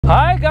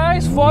Hi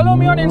guys, follow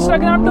me on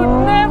Instagram to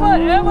never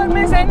ever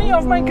miss any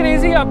of my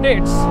crazy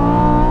updates.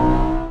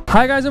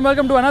 Hi guys and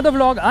welcome to another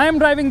vlog. I am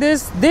driving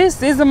this.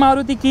 This is the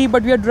Maruti Key,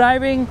 but we are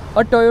driving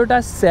a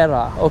Toyota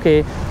Sera.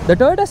 Okay, the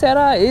Toyota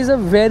Sera is a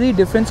very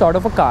different sort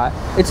of a car.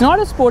 It's not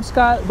a sports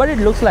car, but it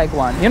looks like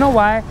one. You know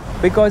why?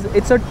 Because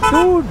it's a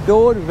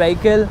two-door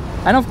vehicle,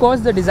 and of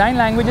course the design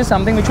language is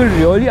something which will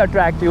really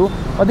attract you.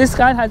 But this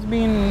car has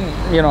been,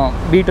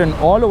 beaten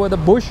all over the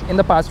bush in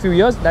the past few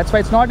years. That's why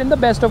it's not in the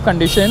best of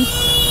conditions.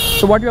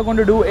 So what we are going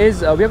to do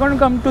is we are going to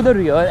come to the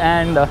rear,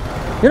 and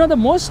the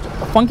most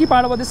funky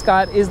part about this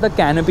car is the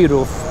canopy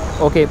roof.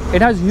 Okay,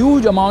 it has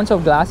huge amounts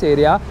of glass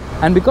area,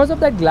 and because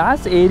of that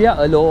glass area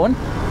alone,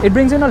 it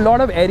brings in a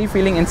lot of airy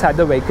feeling inside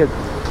the vehicle.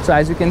 So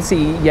as you can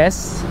see,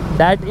 yes,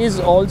 that is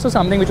also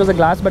something which was a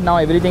glass, but now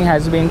everything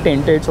has been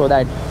tinted so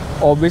that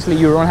obviously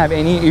you don't have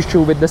any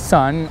issue with the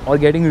sun or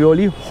getting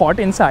really hot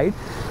inside.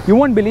 You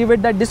won't believe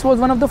it that this was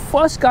one of the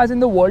first cars in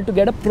the world to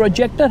get a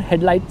projector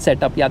headlight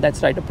setup. Yeah,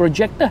 that's right, a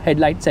projector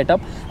headlight setup.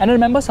 And I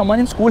remember someone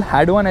in school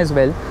had one as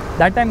well.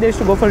 That time they used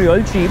to go for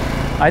real cheap,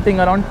 I think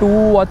around 2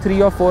 or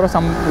 3 or 4 or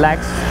some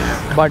lakhs,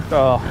 but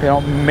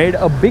made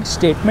a big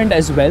statement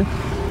as well.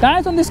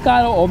 Tires on this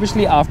car are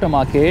obviously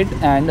aftermarket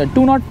and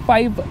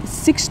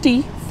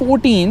 205/60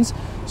 14s.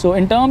 So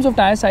in terms of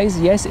tire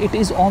size, yes, it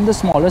is on the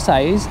smaller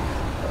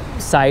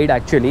side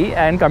actually.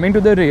 And coming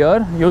to the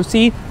rear, you'll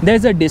see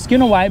there's a disc. You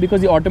know why?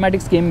 Because the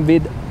automatics came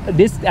with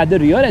disc at the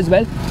rear as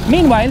well.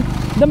 Meanwhile,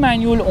 the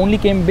manual only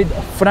came with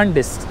front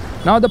discs.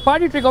 Now the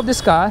party trick of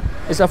this car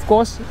is of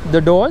course the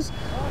doors,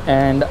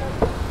 and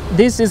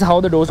this is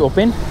how the doors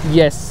open.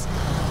 Yes,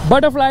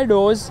 butterfly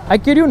doors. I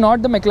kid you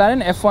not, the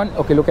McLaren F1.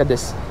 Okay, look at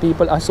this.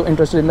 People are so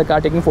interested in the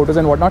car, taking photos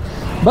and whatnot.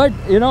 But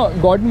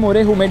Gordon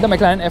Moray, who made the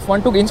McLaren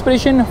F1, took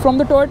inspiration from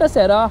the Toyota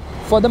Sera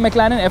for the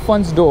McLaren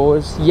F1's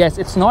doors. Yes,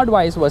 it's not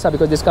vice versa,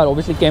 because this car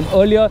obviously came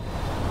earlier.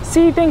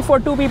 Seating for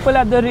 2 people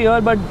at the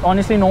rear, but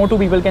honestly no 2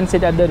 people can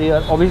sit at the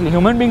rear. Obviously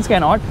human beings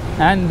cannot,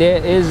 and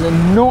there is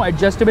no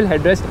adjustable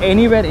headrest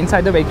anywhere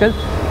inside the vehicle.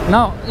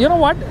 Now you know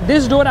what,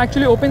 this door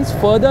actually opens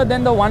further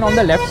than the one on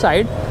the left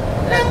side,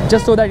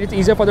 just so that it's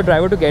easier for the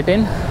driver to get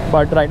in.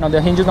 But right now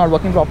the hinge is not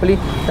working properly.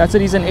 That's the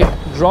reason it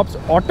drops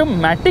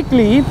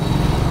automatically.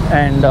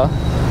 And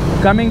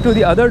coming to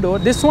the other door,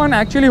 this one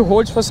actually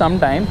holds for some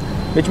time,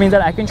 which means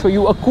that I can show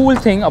you a cool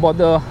thing about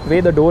the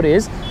way the door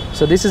is.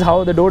 So this is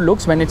how the door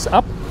looks when it's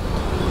up.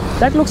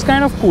 That looks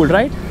kind of cool,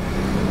 right?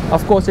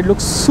 Of course it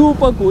looks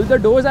super cool. The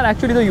doors are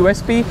actually the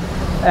USP,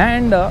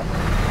 and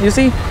you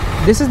see,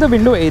 this is the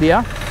window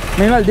area.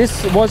 Meanwhile,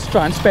 this was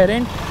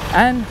transparent,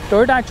 and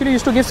Toyota actually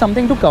used to give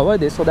something to cover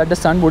this so that the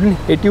sun wouldn't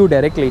hit you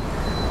directly.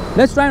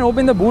 Let's try and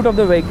open the boot of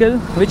the vehicle,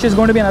 which is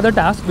going to be another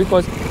task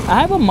because I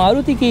have a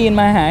Maruti key in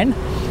my hand,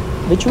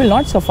 which will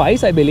not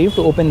suffice, I believe,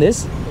 to open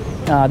this.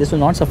 This will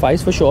not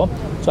suffice for sure.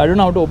 So I don't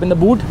know how to open the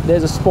boot.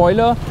 There's a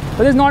spoiler,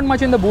 but there's not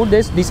much in the boot.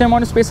 There's decent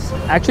amount of space.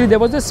 Actually, there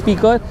was a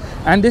speaker,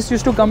 and this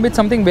used to come with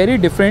something very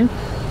different.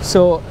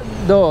 So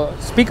the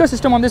speaker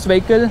system on this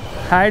vehicle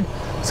had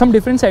some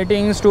different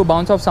settings to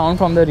bounce off sound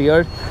from the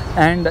rear,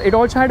 and it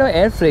also had an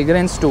air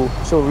fragrance too.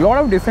 So a lot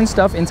of different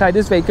stuff inside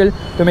this vehicle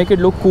to make it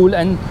look cool.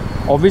 And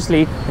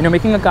obviously,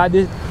 making a car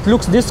that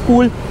looks this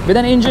cool with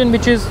an engine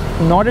which is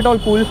not at all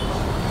cool,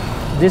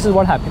 this is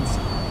what happens.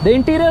 The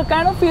interior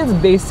kind of feels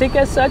basic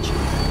as such,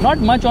 not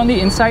much on the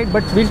inside,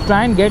 but we'll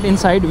try and get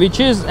inside, which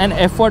is an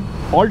effort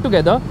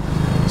altogether.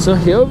 So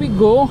here we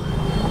go,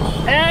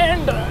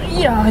 and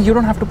yeah, you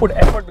don't have to put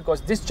effort because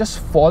this just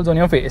falls on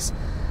your face.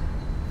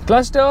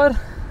 Cluster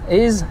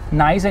is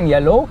nice and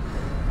yellow,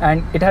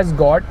 and it has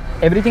got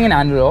everything in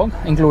analog,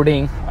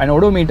 including an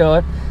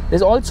odometer.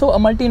 There's also a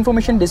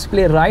multi-information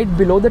display right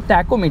below the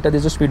tachometer.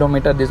 There's a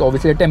speedometer, there's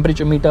obviously a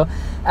temperature meter,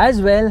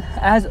 as well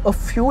as a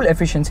fuel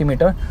efficiency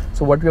meter.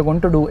 So what we are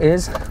going to do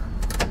is,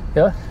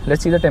 here,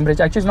 let's see the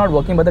temperature. Actually, it's not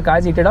working, but the car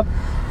is heated up.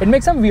 It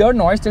makes some weird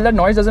noise. Till that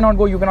noise does not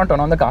go, you cannot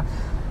turn on the car.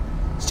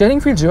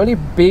 Steering feels really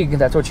big,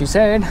 that's what she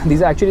said.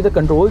 These are actually the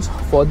controls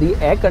for the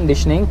air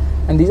conditioning,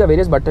 and these are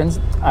various buttons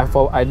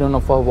for, I don't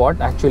know for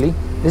what actually.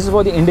 This is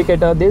for the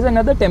indicator. There's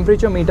another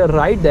temperature meter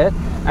right there,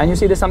 and you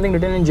see there's something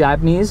written in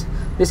Japanese.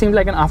 This seems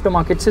like an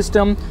aftermarket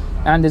system,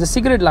 and there's a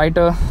cigarette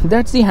lighter.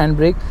 That's the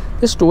handbrake.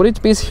 The storage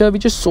space here,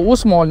 which is so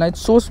small. Now it's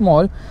so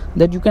small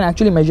that you can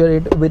actually measure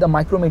it with a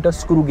micrometer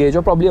screw gauge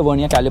or probably a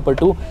vernier caliper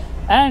too.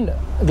 And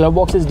glove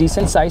box is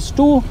decent size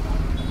too.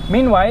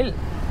 Meanwhile,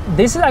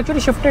 this is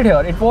actually shifted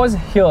here. It was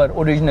here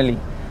originally,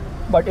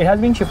 but it has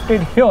been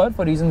shifted here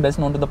for reasons best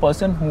known to the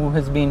person who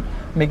has been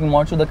making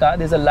mods to the car.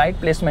 There's a light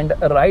placement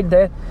right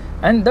there,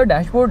 and the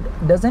dashboard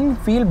doesn't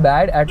feel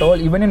bad at all,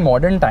 even in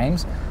modern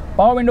times.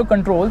 Power window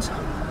controls,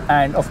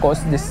 and of course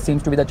this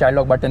seems to be the child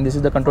lock button. This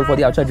is the control for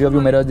the outside rear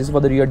view mirrors. This is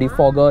for the rear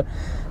defogger,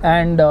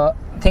 and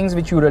things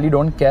which you really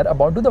don't care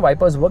about. Do the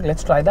wipers work?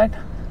 Let's try that.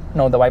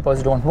 No, the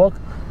wipers don't work.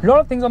 A lot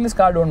of things on this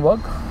car don't work,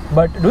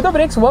 but do the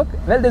brakes work?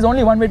 Well, there's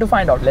only one way to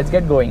find out. Let's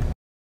get going.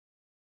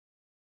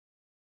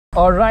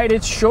 Alright,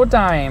 it's show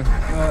time.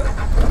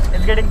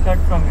 It's getting cut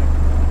from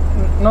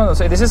you. No,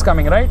 so this is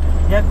coming, right?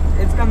 Yeah,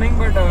 it's coming,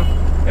 but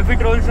If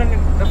it rolls on,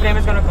 the frame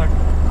is gonna cut.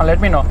 Let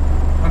me know.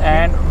 Okay.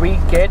 And we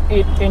get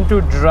it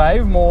into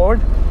drive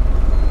mode.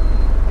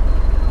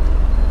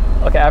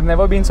 Okay, I've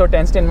never been so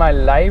tensed in my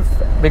life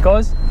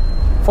because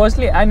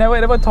firstly, I never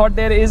ever thought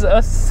there is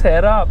a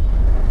Sera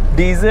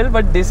diesel,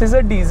 but this is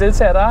a diesel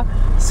Sera.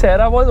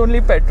 Sera was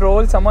only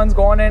petrol. Someone's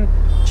gone and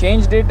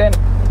changed it, and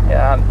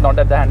yeah, not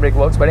that the handbrake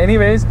works, but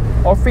anyways,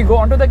 off we go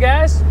onto the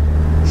gas.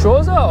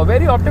 Shows a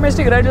very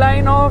optimistic red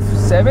line of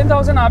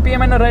 7,000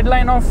 RPM and a red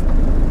line of,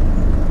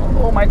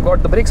 oh my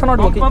god, the brakes are not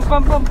working. Oh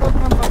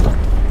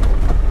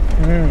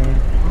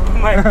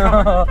my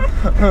god.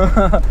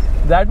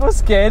 That was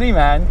scary,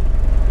 man.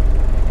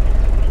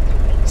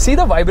 See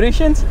the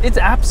vibrations? It's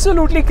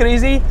absolutely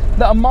crazy.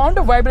 The amount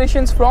of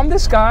vibrations from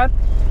this car.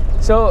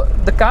 So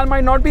the car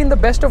might not be in the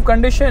best of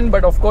condition,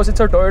 but of course it's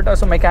a Toyota,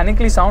 so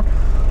mechanically sound.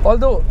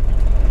 Although,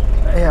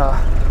 yeah,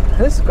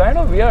 this is kind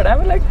of weird.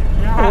 I'm like,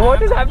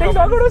 what is happening? It's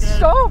not going to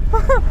stop.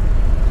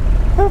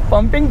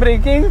 Pumping,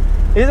 braking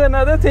is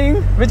another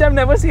thing which I've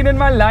never seen in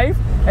my life.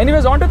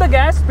 Anyways, onto the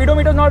gas.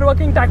 Speedometer is not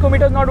working,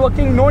 tachometer is not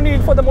working. No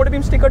need for the motor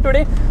beam sticker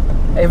today.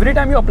 Every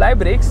time you apply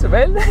brakes,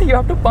 well, you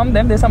have to pump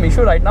them. There's some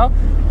issue right now.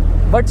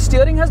 But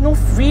steering has no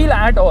feel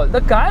at all.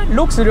 The car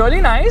looks really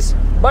nice,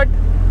 but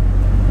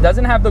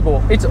doesn't have the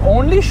go. It's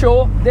only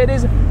show. There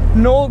is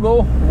no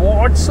go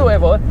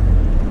whatsoever.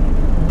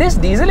 This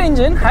diesel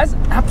engine has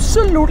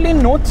absolutely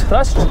no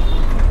thrust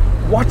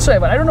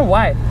whatsoever. I don't know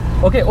why.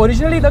 Okay,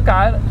 originally the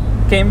car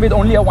came with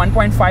only a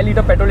 1.5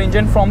 liter petrol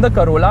engine from the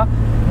Corolla,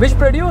 which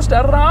produced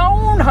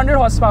around 100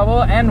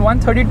 horsepower and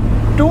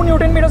 132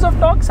 Newton meters of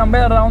torque,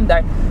 somewhere around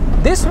that.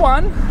 This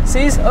one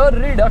sees a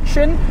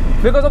reduction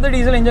because of the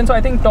diesel engine, so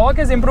I think torque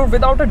has improved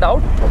without a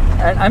doubt.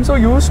 And I'm so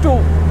used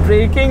to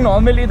braking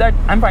normally that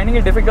I'm finding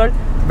it difficult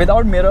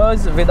without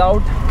mirrors,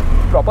 without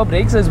proper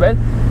brakes as well.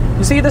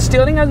 You see, the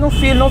steering has no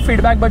feel, no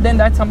feedback, but then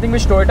that's something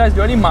which Toyota has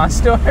really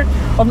mastered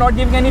of not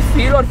giving any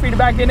feel or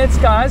feedback in its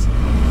cars.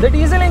 The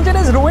diesel engine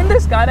has ruined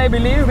this car, I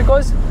believe,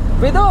 because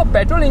with a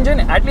petrol engine,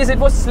 at least it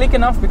was slick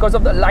enough because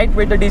of the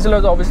lightweight. The diesel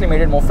has obviously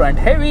made it more front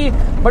heavy,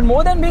 but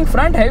more than being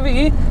front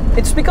heavy,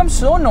 it's become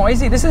so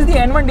noisy. This is the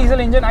N1 diesel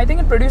engine. I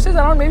think it produces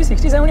around maybe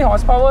 60-70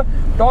 horsepower.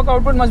 Torque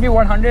output must be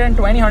 120,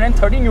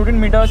 130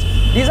 Newton meters.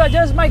 These are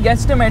just my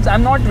guesstimates.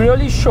 I'm not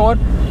really sure,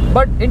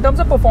 but in terms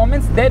of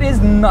performance, there is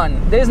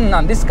none. There is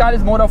none. This car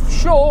is more of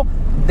show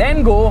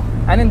than go,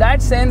 and in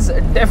that sense,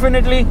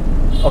 definitely.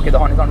 Okay, the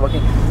horn is not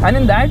working. And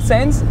in that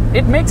sense,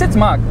 it makes its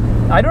mark.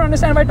 I don't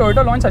understand why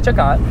Toyota launched such a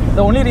car.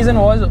 The only reason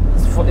was,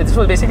 this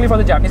was basically for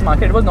the Japanese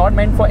market. It was not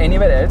meant for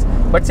anywhere else.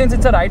 But since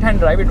it's a right-hand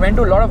drive, it went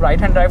to a lot of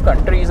right-hand drive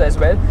countries as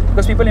well,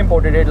 because people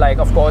imported it, like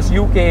of course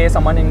UK,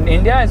 someone in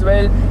India as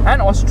well,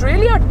 and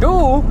Australia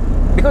too,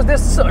 because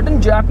there's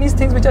certain Japanese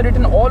things which are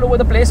written all over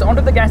the place.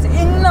 Onto the gas.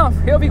 Enough.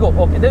 Here we go.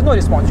 Okay, there's no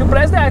response. You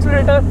press the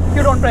accelerator,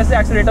 you don't press the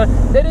accelerator.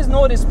 There is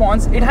no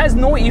response. It has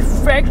no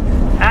effect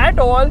at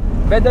all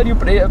whether you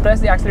press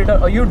the accelerator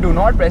or you do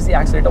not press the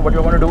accelerator. What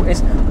we're going to do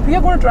is we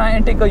are going to try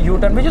and take a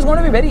U-turn, which is going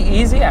to be very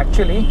easy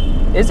actually.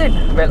 Is it?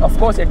 Well, of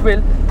course it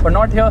will, but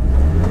not here.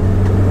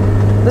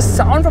 The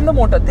sound from the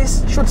motor,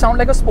 this should sound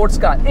like a sports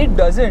car. It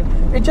doesn't.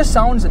 It just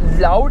sounds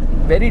loud,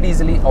 very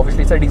diesel-y.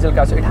 Obviously it's a diesel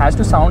car, so it has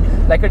to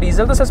sound like a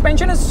diesel. The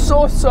suspension is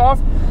so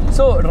soft,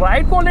 so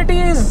ride quality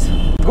is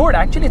good.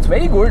 Actually, it's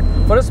very good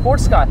for a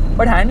sports car,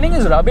 but handling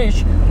is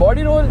rubbish.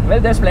 Body roll, well,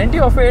 there's plenty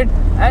of it,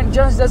 and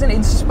just doesn't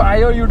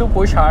inspire you to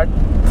push hard.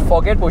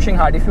 Forget pushing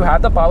hard. If you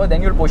have the power,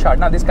 then you'll push hard.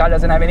 Now this car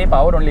doesn't have any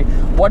power only.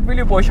 What will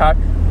you push hard?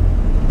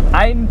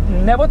 I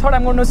never thought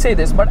I'm going to say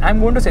this, but I'm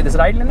going to say this.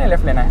 Right lane or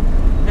left lane?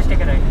 Just take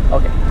a right.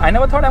 Okay. I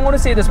never thought I'm going to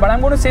say this, but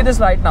I'm going to say this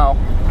right now.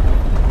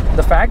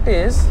 The fact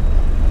is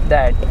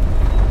that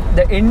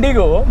the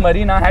Indigo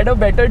Marina had a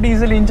better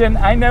diesel engine.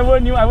 I never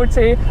knew I would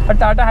say a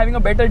Tata having a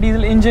better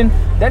diesel engine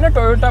than a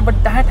Toyota,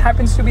 but that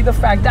happens to be the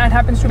fact. That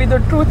happens to be the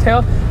truth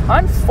here.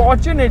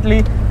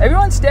 Unfortunately,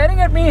 everyone's staring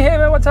at me. Hey,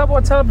 what's up?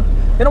 What's up?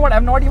 You know what?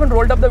 I've not even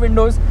rolled up the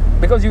windows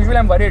because usually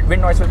I'm worried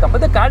wind noise will come.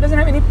 But the car doesn't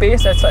have any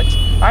pace as such.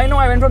 I know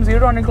I went from 0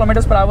 to 100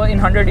 kilometers per hour in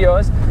 100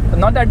 years. But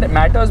not that it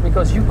matters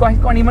because you guys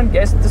can't even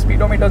guess the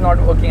speedometer is not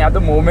working at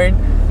the moment.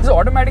 This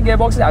automatic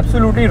gearbox is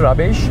absolutely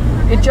rubbish.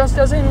 It just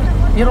doesn't,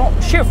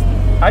 shift.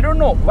 I don't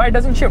know why it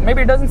doesn't shift.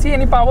 Maybe it doesn't see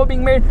any power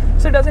being made,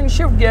 so it doesn't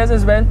shift gears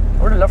as well.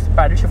 I would have loved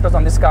paddle shifters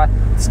on this car.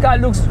 This car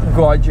looks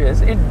gorgeous.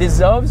 It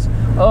deserves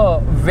a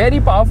very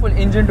powerful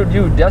engine to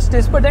do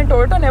justice. But then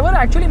Toyota never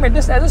actually made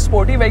this as a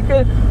sporty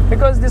vehicle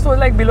because this was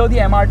like below the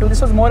MR2. This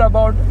was more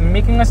about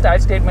making a style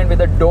statement, with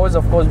the doors,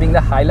 of course, being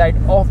the highlight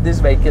of this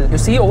vehicle. You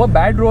see, over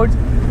bad roads,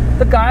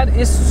 the car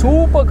is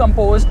super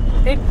composed.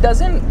 It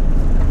doesn't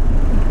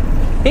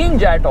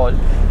hinge at all.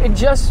 It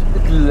just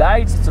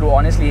glides through.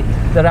 Honestly,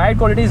 the ride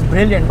quality is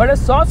brilliant, but a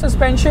soft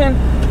suspension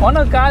on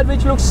a car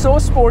which looks so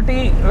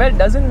sporty, well,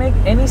 doesn't make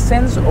any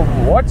sense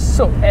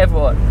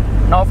whatsoever.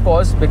 Now, of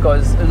course,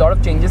 because a lot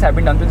of changes have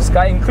been done to this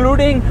car,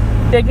 including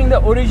taking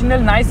the original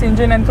nice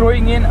engine and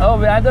throwing in a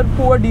rather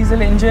poor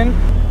diesel engine.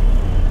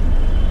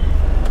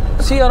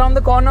 See, around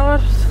the corner,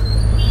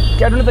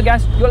 get into the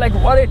gas, you're like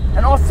worried,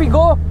 and off we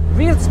go.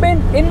 wheel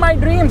spin in my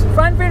dreams.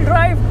 Front wheel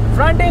drive,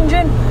 front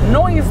engine,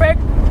 no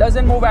effect,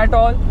 doesn't move at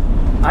all.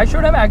 I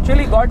should have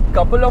actually got a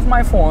couple of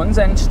my phones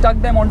and stuck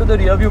them onto the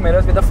rear view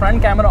mirrors with the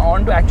front camera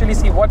on to actually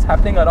see what's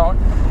happening around,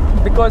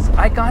 because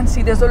I can't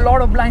see. There's a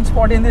lot of blind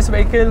spot in this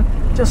vehicle,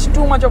 just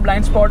too much of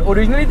blind spot.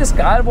 Originally this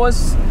car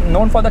was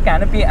known for the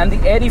canopy and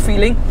the airy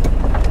feeling,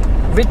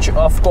 which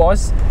of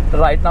course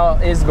right now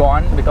is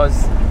gone,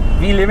 because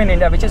we live in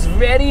India, which is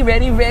very,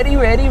 very, very,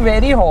 very,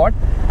 very hot,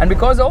 and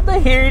because of the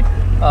heat,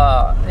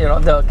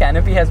 the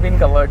canopy has been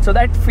covered. So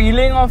that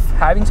feeling of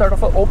having sort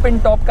of an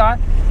open top car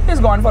is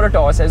gone for a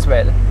toss as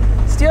well.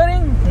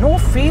 Steering, no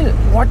feel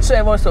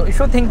whatsoever. So if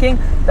you're thinking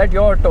that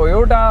your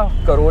Toyota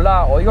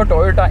Corolla or your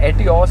Toyota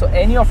Etios or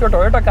any of your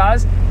Toyota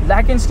cars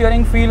lack in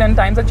steering feel and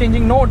times are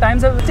changing, no,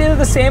 times are still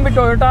the same with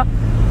Toyota.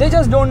 They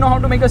just don't know how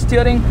to make a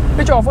steering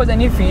which offers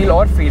any feel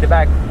or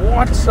feedback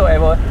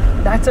whatsoever.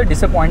 That's a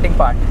disappointing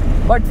part.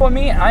 But for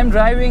me, I'm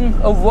driving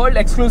a world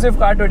exclusive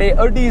car today,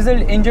 a diesel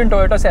engine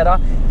Toyota Sera.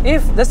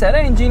 If the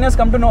Sera engineers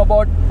come to know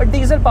about a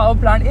diesel power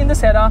plant in the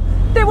Sera,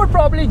 they would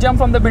probably jump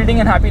from the building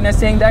in happiness,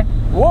 saying that,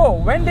 whoa,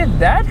 when did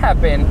that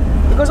happen?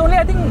 Because only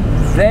I think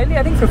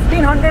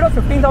 1500 or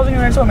 15,000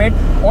 units were made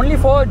only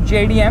for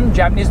JDM,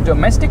 Japanese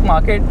domestic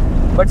market.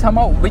 But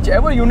somehow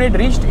whichever unit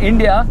reached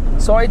India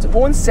saw its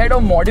own set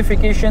of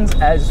modifications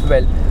as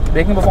well.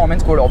 Braking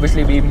performance could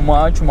obviously be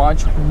much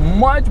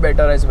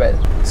better as well.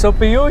 So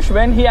Piyush,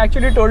 when he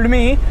actually told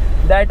me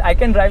that I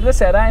can drive the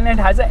Sera and it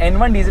has an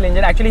N1 diesel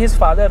engine, actually his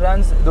father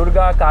runs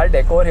Durga Car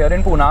Decor here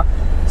in Pune.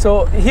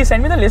 So he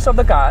sent me the list of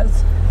the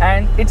cars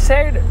and it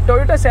said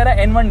Toyota Sera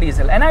N1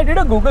 diesel, and I did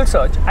a Google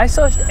search. I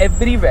searched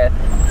everywhere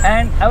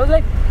and I was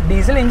like,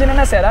 diesel engine in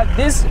a Sera,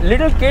 this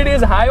little kid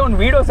is high on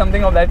weed or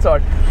something of that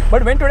sort.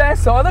 But when today I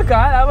saw the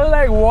car, I was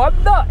like,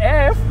 what the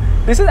F?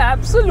 This is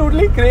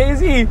absolutely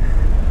crazy.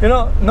 You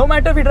know, no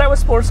matter if we drive a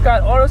sports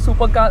car or a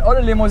supercar or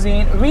a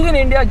limousine, we in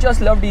India just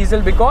love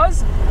diesel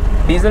because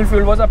diesel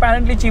fuel was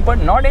apparently cheaper.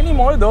 Not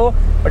anymore though,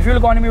 but fuel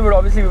economy would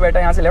obviously be better.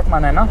 यहाँ से left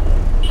माना है ना?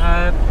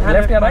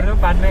 Left या right?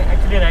 बाद में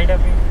actually right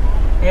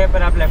अभी ये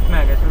पर आप left में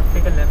आ गए, so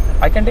take a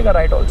left. I can take a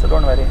right also,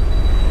 don't worry.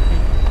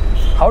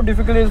 How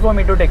difficult it is for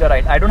me to take a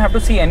right? I don't have to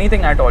see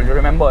anything at all. You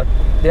remember,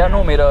 there are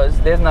no mirrors.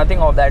 There's nothing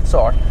of that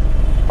sort.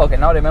 Okay,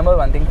 now remember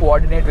one thing.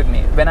 Coordinate with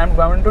me. When I'm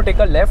going to take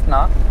a left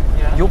now,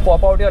 you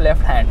pop out your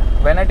left hand.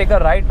 When I take a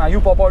right now,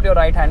 you pop out your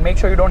right hand. Make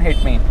sure you don't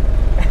hit me.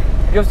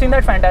 You've seen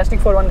that Fantastic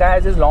Four, one guy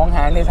has his long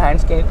hand, his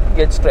hands can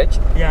get stretched.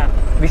 Yeah.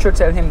 We should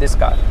sell him this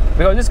car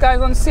because this car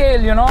is on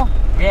sale, you know.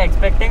 We are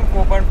expecting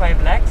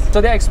 4.5 lakhs. So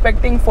they're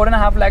expecting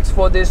 4.5 lakhs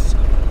for this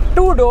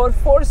two-door,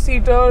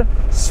 four-seater,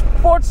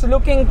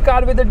 sports-looking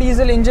car with a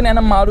diesel engine and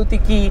a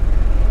Maruti key,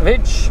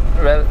 which,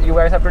 well, you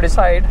guys have to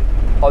decide.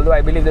 Although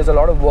I believe there's a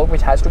lot of work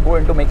which has to go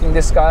into making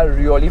this car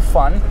really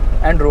fun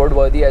and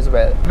roadworthy as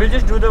well. We'll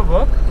just do the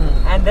work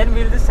and then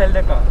we'll just sell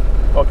the car.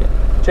 Okay.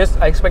 Just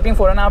expecting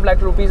 4.5 lakh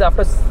rupees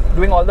after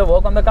doing all the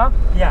work on the car?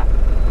 Yeah.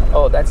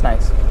 Oh, that's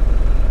nice.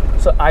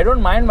 So I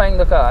don't mind buying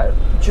the car.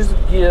 Just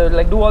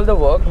like do all the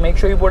work. Make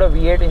sure you put a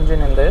V8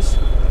 engine in this.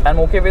 I'm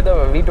okay with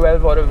a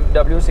V12 or a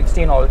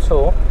W16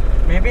 also.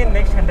 Maybe in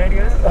next 100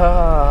 years.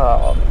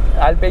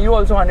 I'll pay you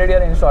also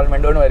 100-year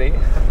installment. Don't worry.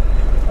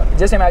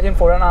 Just imagine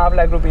 4.5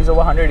 lakh rupees over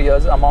 100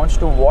 years amounts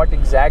to what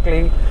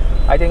exactly?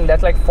 I think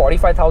that's like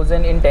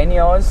 45,000 in 10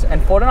 years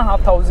and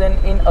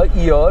 4,500 in a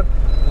year,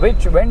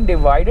 which when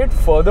divided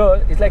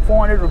further is like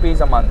 400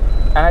 rupees a month.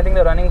 And I think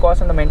the running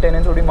cost and the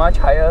maintenance would be much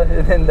higher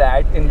than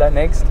that in the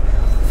next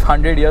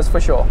 100 years for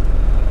sure.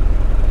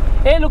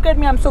 Hey, look at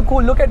me, I'm so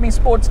cool. Look at me,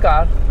 sports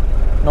car.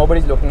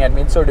 Nobody's looking at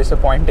me, it's so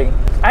disappointing.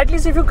 At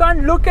least if you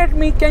can't look at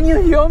me, can you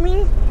hear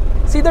me?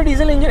 See the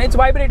diesel engine, it's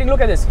vibrating,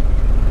 look at this.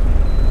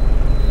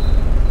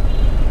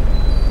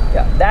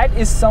 Yeah, that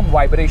is some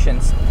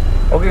vibrations.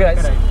 Okay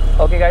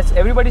guys,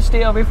 everybody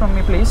stay away from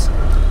me please.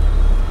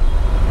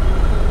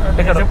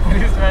 There's a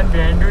policeman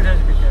behind you,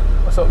 just be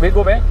careful. So we'll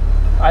go back.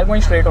 I'm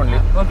going straight only.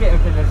 Okay,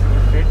 let's go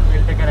straight.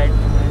 We'll take a right.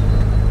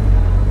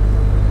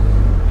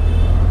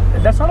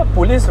 That's not a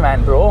police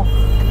van, bro.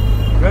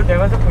 Well, there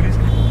was a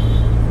policeman.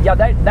 Yeah,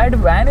 that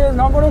van is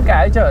not going to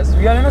catch us.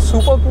 We are in a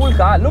super cool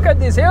car. Look at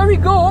this. Here we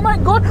go. Oh my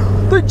god.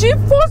 The Jeep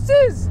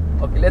Forces.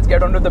 Okay, let's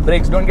get onto the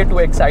brakes. Don't get too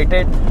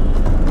excited.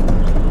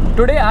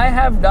 Today I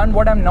have done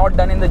what I've not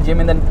done in the gym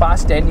in the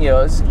past 10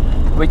 years,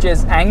 which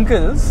is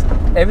ankles.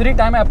 Every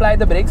time I apply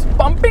the brakes,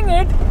 pumping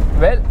it,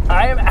 well,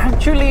 I am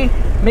actually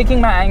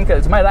making my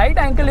ankles. My right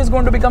ankle is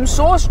going to become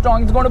so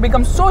strong. It's going to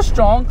become so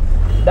strong.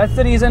 That's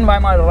the reason why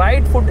my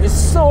right foot is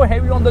so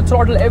heavy on the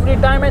throttle every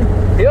time. And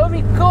here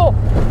we go.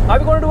 Are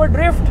we going to do a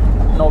drift?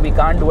 No, we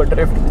can't do a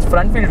drift. It's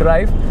front wheel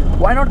drive.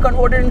 Why not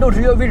convert it into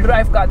rear wheel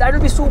drive car? That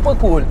will be super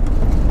cool.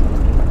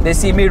 They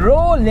see me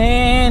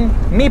rolling,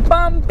 me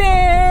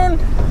pumping.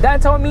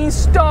 That's how me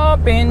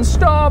stopping.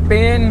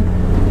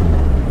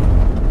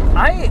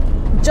 I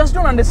just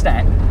don't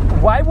understand.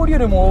 Why would you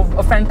remove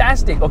a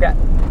fantastic, okay,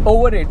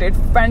 overrated.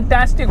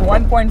 Fantastic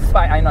 1.5,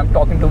 I know I'm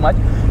talking too much,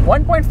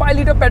 1.5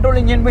 liter petrol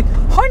engine with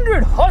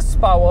 100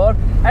 horsepower,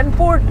 and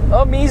put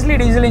a measly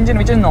diesel engine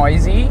which is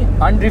noisy,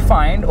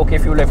 unrefined, okay,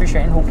 fuel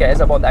efficient, who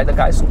cares about that? The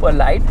car is super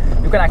light,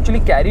 you can actually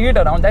carry it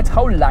around. That's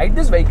how light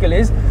this vehicle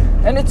is,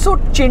 and it's so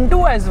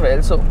chintu as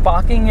well, so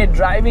parking it,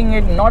 driving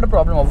it, not a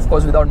problem. Of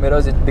course, without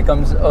mirrors it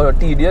becomes a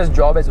tedious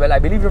job as well. I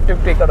believe you have to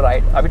take a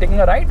ride. Are we taking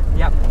a ride?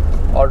 Yeah.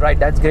 Alright,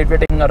 that's great, we're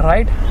taking a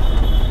ride.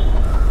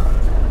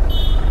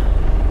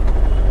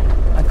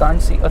 I can't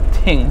see a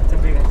thing. It's a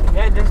big engine.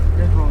 Yeah, just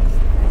go.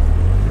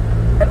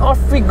 And off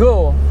we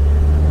go.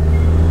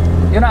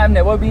 You know, I've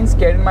never been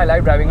scared in my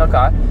life driving a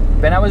car.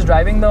 When I was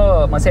driving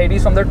the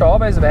Mercedes from the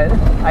top as well,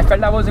 I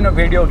felt I was in a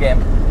video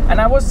game.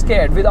 And I was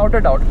scared, without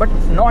a doubt. But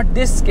not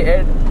this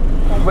scared.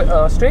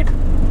 Straight?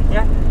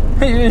 Yeah.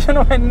 You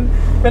know,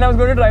 when I was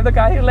going to drive the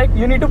car, you're like,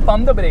 you need to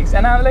pump the brakes.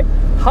 And I'm like,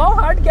 how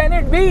hard can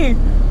it be?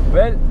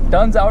 Well,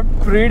 turns out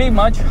pretty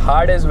much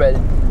hard as well.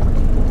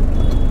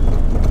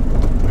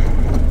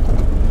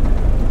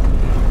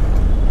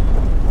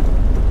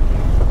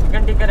 You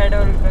can take a ride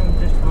or you can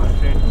just go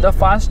straight. The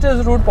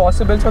fastest route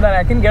possible so that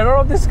I can get out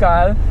of this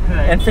car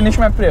and finish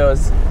my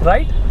prayers,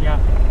 right? Yeah.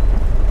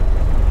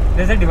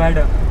 There's a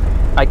divider.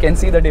 I can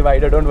see the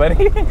divider, don't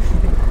worry.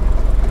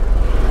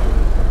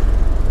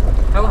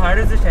 How hard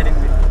is the steering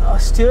wheel?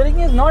 Steering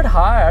is not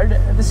hard,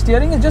 the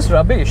steering is just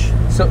rubbish.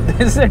 So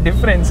there's a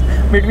difference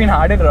between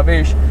hard and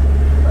rubbish.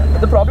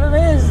 The problem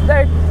is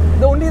that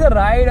only the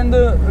ride and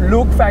the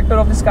look factor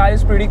of this car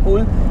is pretty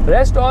cool.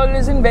 Rest all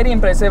isn't very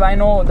impressive. I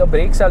know the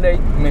brakes are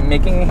like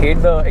making me hate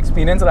the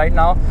experience right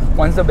now.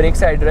 Once the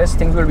brakes are addressed,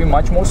 things will be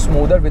much more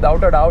smoother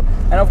without a doubt.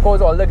 And of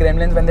course all the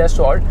gremlins when they are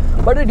solved.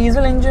 But a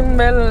diesel engine,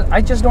 well,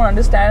 I just don't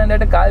understand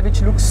that a car which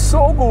looks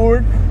so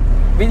good,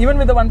 even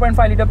with the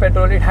 1.5 liter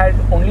petrol, it had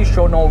only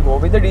show no go.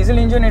 With the diesel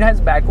engine, it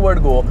has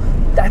backward go.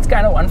 That's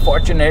kind of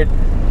unfortunate.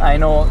 I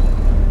know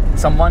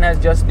someone has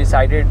just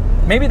decided,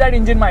 maybe that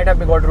engine might have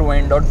got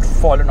ruined or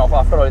fallen off.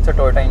 After all, it's a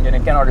Toyota engine.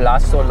 It cannot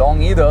last so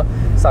long either.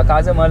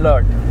 Sarcasm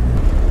alert.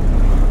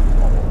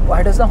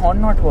 Why does the horn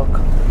not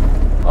work?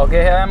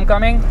 Okay, here I'm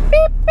coming.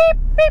 Beep, beep,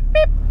 beep,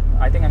 beep.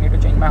 I think I need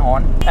to change my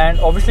horn. And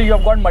obviously you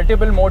have got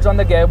multiple modes on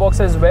the gearbox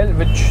as well,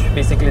 which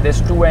basically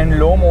there's 2 and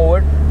low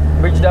mode,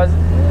 which does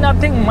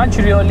nothing much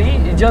really.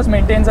 It just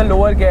maintains a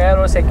lower gear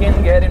or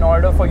second gear in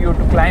order for you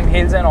to climb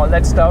hills and all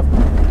that stuff.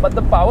 But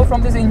the power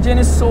from this engine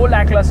is so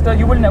lackluster,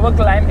 you will never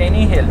climb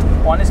any hill.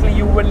 Honestly,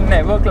 you will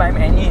never climb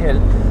any hill.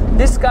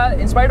 This car,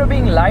 in spite of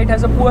being light,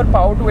 has a poor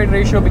power to weight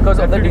ratio because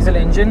of the diesel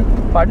engine.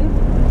 Pardon?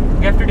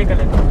 You have to take a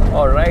left.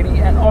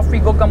 Alrighty, and off we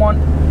go, come on.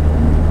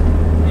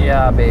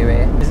 Yeah,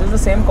 baby. Is this the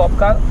same cop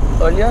car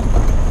earlier?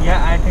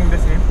 Yeah, I think the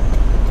same.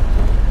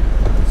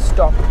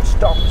 Stop.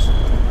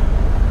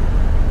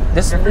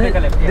 This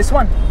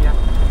one? Yeah.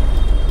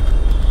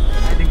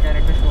 I think I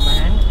need to show my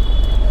hand.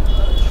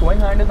 Showing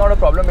hand is not a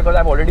problem because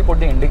I've already put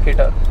the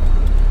indicator.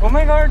 Oh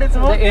my god, it's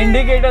working! The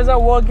indicators are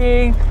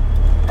working.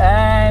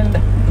 And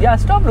yeah,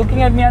 stop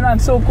looking at me, and I'm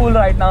so cool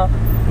right now.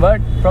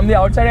 But from the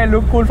outside I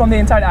look cool, from the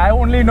inside I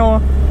only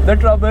know the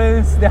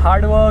troubles, the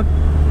hard work.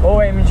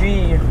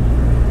 OMG.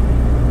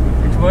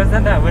 It's worse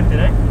than the Avanti,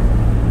 right?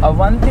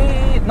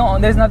 Avanti? No,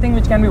 there's nothing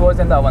which can be worse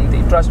than the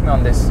Avanti. Trust me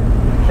on this.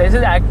 This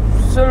is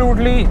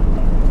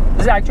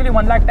actually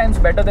 1 lakh times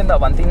better than the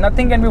Avanti.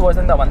 Nothing can be worse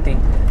than the Avanti,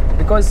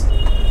 because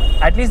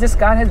at least this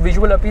car has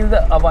visual appeal.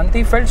 The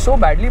Avanti felt so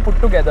badly put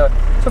together.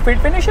 So fit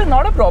finish is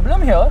not a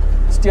problem here.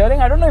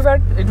 Steering, I don't know if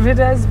it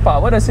has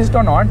power assist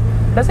or not.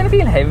 Doesn't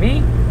feel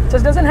heavy.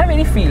 Just doesn't have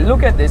any feel.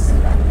 Look at this.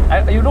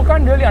 You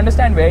can't really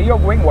understand where you're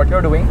going, what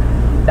you're doing.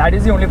 That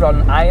is the only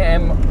problem. I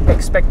am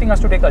expecting us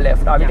to take a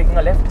left. Are we taking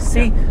a left?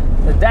 See,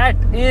 that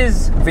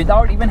is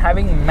without even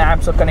having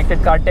maps or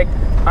connected car tech.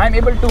 I'm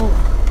able to...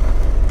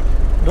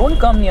 Don't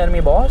come near me,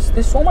 boss.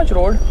 There's so much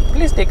road.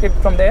 Please take it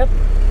from there.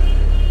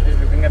 He's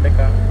looking at the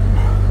car.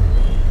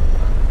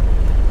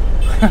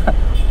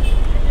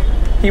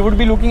 He would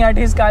be looking at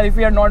his car if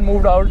he had not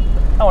moved out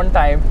on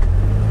time.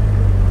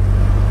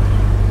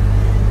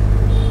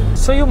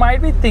 So you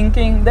might be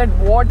thinking that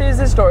what is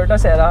this Toyota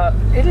Sera?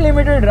 It's a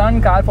limited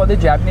run car for the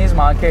Japanese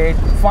market.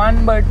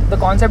 Fun, but the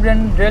concept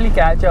didn't really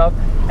catch up.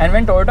 And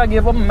when Toyota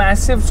gave a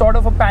massive sort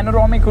of a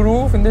panoramic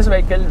roof in this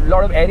vehicle, a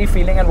lot of airy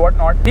feeling and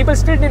whatnot, people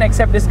still didn't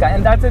accept this car.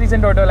 And that's the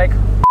reason Toyota like,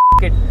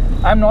 it.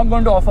 I'm not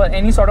going to offer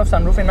any sort of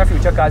sunroof in my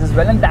future cars as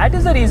well. And that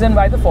is the reason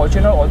why the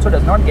Fortuner also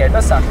does not get a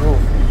sunroof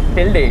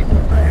till date.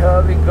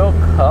 Here we go.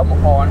 Come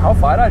on. How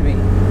far are we?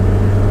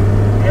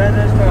 Yeah,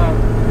 just a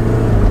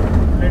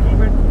little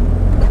bit.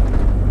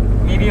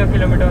 Maybe a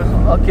kilometer or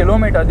so. A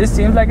kilometer. This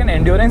seems like an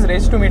endurance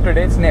race to me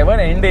today. It's never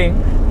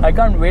ending. I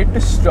can't wait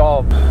to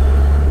stop.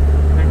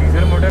 The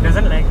diesel motor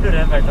doesn't like to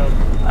rev at all.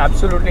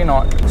 Absolutely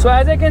not. So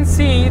as I can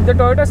see, the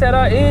Toyota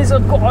Sera is a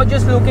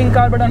gorgeous looking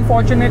car, but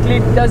unfortunately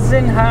it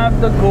doesn't have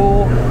the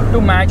go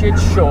to match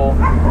its show.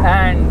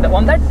 And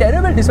on that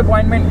terrible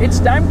disappointment, it's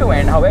time to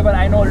end. However,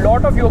 I know a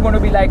lot of you are going to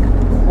be like,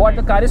 what,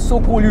 the car is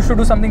so cool, you should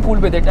do something cool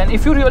with it. And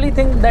if you really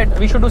think that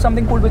we should do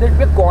something cool with it,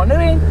 we're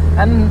cornering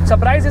and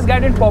surprise this guy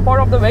didn't pop out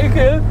of the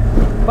vehicle.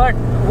 But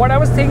what I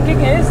was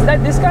thinking is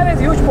that this car has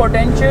huge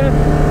potential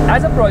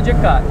as a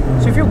project car.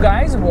 So if you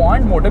guys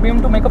want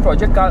Motorbeam to make a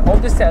project car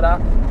of this Sera,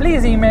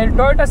 please email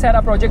Toyota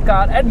Sera project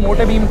car at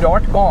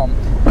motorbeam.com.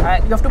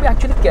 And you have to be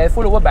actually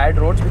careful over bad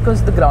roads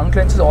because the ground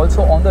clearance is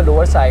also on the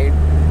lower side.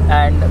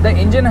 And the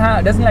engine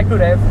doesn't like to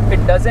rev.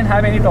 It doesn't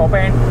have any top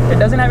end. It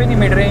doesn't have any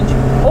mid-range.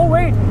 Oh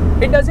wait,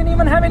 it doesn't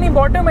even have any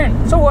bottom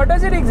end. So what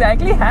does it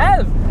exactly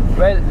have?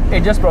 Well,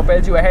 it just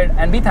propels you ahead,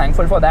 and be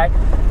thankful for that.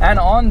 And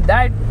on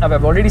that,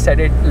 I've already said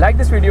it, like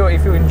this video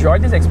if you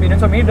enjoyed this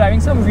experience of me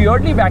driving some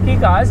weirdly wacky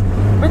cars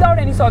without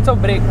any sorts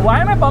of brake. Why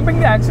am I pumping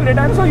the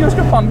accelerator? I'm so used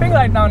to pumping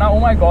right now. Oh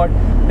my god,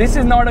 this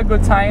is not a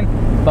good sign.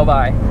 Bye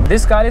bye.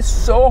 This car is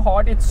so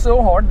hot, it's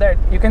so hot that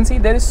you can see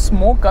there is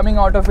smoke coming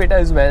out of it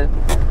as well.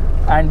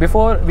 And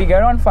before we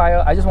get on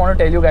fire, I just want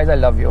to tell you guys I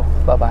love you.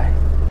 Bye bye.